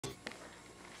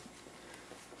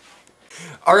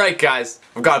Alright guys,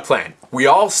 I've got a plan. We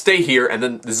all stay here and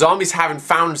then the zombies haven't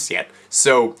found us yet.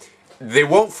 So they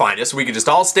won't find us. We can just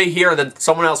all stay here and then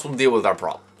someone else will deal with our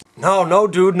problem. No,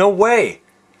 dude, no way.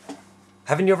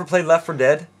 Haven't you ever played Left 4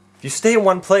 Dead? If you stay in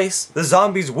one place, the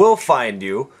zombies will find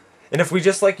you. And if we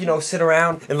just, like, you know, sit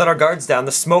around and let our guards down,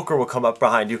 the smoker will come up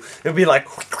behind you. It'll be like,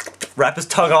 wrap his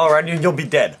tongue all around you and you'll be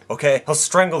dead, okay? He'll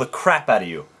strangle the crap out of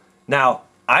you. Now,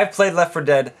 I've played Left 4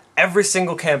 Dead every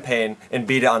single campaign and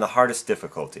beat it on the hardest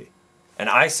difficulty. And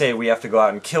I say we have to go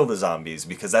out and kill the zombies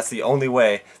because that's the only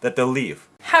way that they'll leave.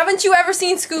 Haven't you ever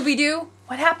seen Scooby-Doo?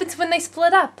 What happens when they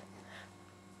split up?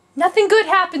 Nothing good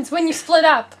happens when you split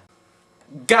up.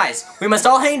 Guys, we must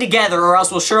all hang together or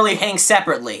else we'll surely hang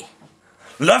separately.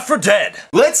 Left 4 Dead!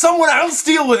 Let someone else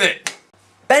deal with it!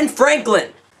 Ben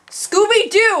Franklin!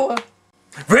 Scooby-Doo!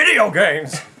 Video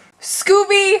games!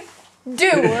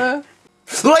 Scooby-Doo!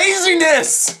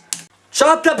 Laziness!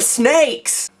 Chopped up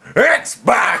snakes!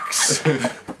 Xbox!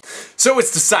 So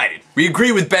it's decided. We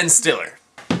agree with Ben Stiller.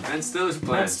 Ben Stiller's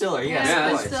plan. Ben Stiller, yes.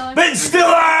 Yeah, boys. Ben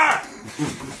Stiller!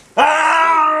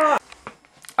 Ah!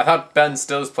 I thought Ben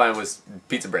Stiller's plan was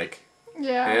pizza break.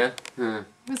 Yeah. Yeah?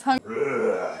 I was hungry.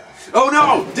 Oh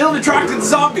no! Dylan attracted the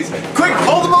zombies! Quick,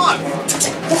 hold them on!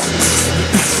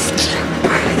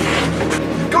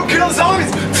 Go kill the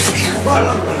zombies!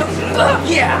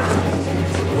 Yeah!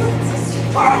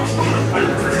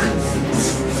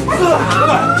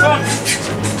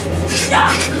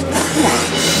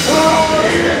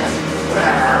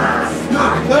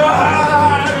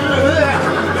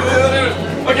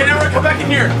 Okay, now we're gonna come back in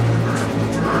here.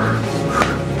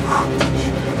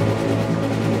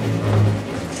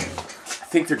 I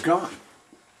think they're gone.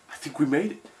 I think we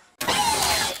made it.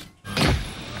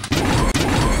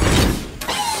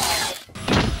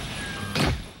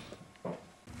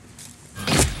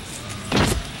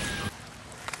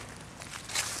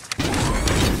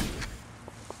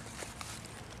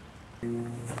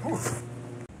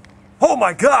 Oh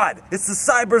my god! It's the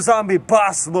cyber zombie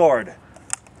boss lord!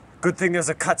 Good thing there's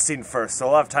a cutscene first, so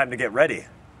I'll have time to get ready.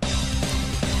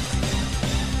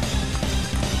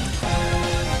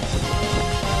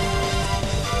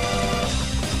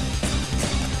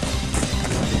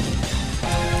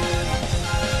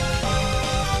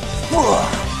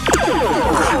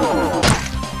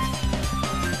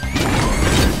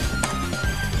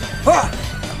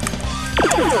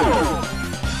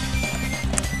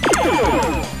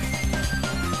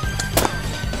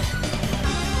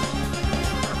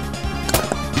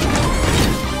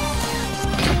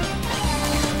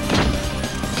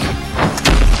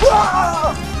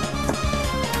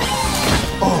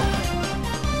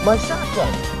 My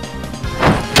shotgun!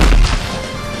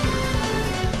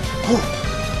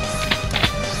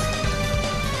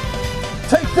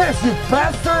 Take this, you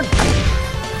bastard!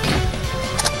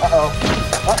 Uh-oh.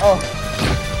 Uh-oh.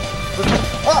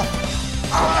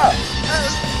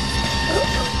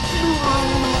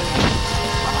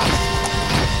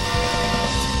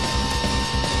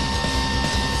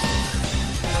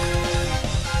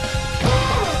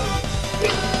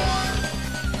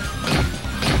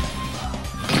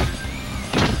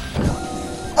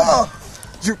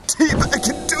 You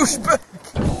teabagging douchebag!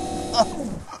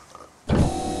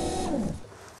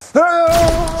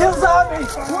 Kill zombie! I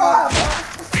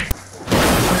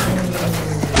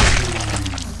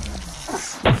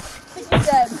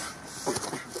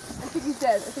think he's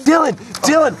dead.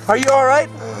 Dylan, are you alright?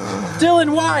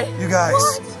 Dylan, why? You guys,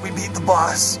 we beat the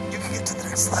boss. You can get to the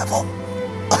next level.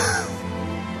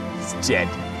 He's dead.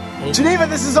 Geneva,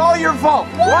 this is all your fault.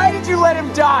 Why did you let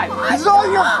him die? This is all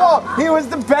your fault. He was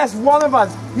the best one of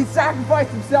us. He sacrificed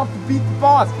himself to beat the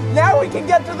boss. Now we can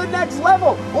get to the next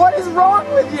level. What is wrong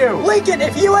with you? Lincoln,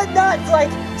 if you had not,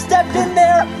 stepped in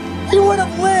there, he would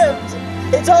have lived.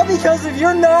 It's all because of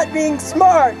your not being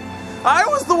smart. I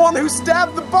was the one who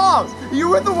stabbed the boss. You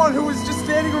were the one who was just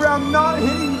standing around not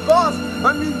hitting the boss.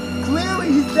 I mean, clearly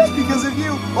he's dead because of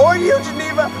you. Or you,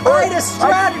 Geneva. I had a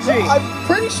strategy. I'm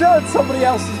pretty sure it's somebody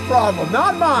else's problem,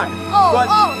 not mine.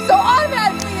 So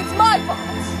automatically it's my fault.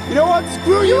 You know what?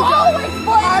 Screw you. You always blame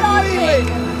it on me.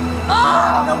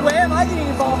 Oh! No way am I getting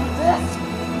involved with this.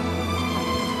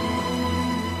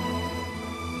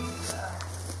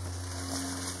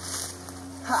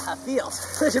 Ha,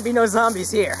 feels. There should be no zombies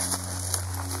here.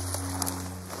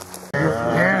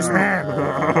 Yes, ma'am.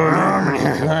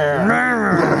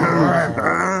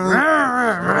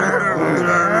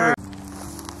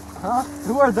 Huh?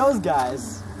 Who are those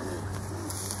guys?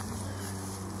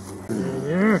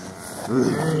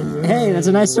 Hey, that's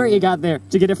a nice shirt you got there.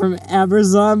 Did you get it from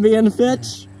Zombie and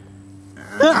Fitch?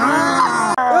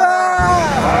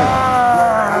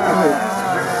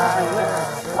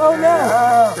 Oh no!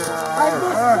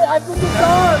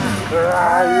 I'm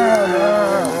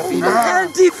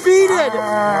defeated!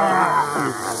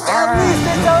 At least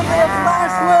it's only a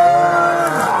flash wound!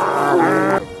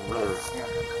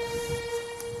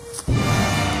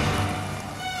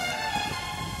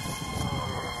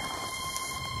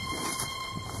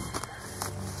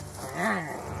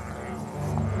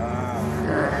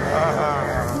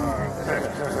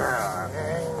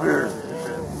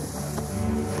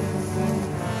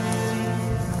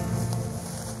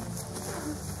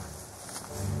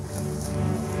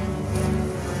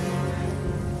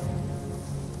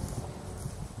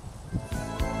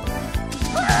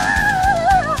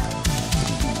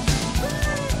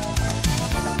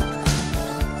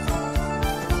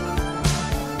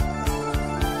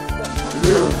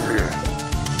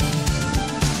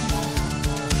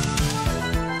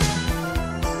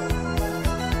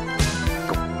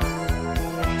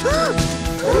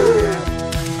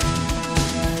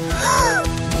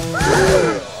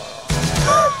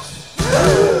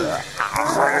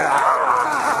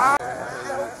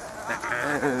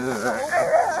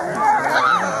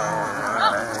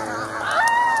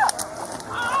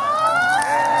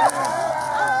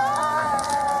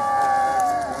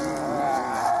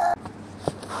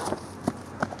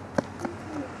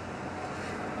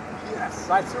 Yes,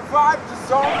 I survived the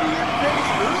zombie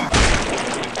invasion.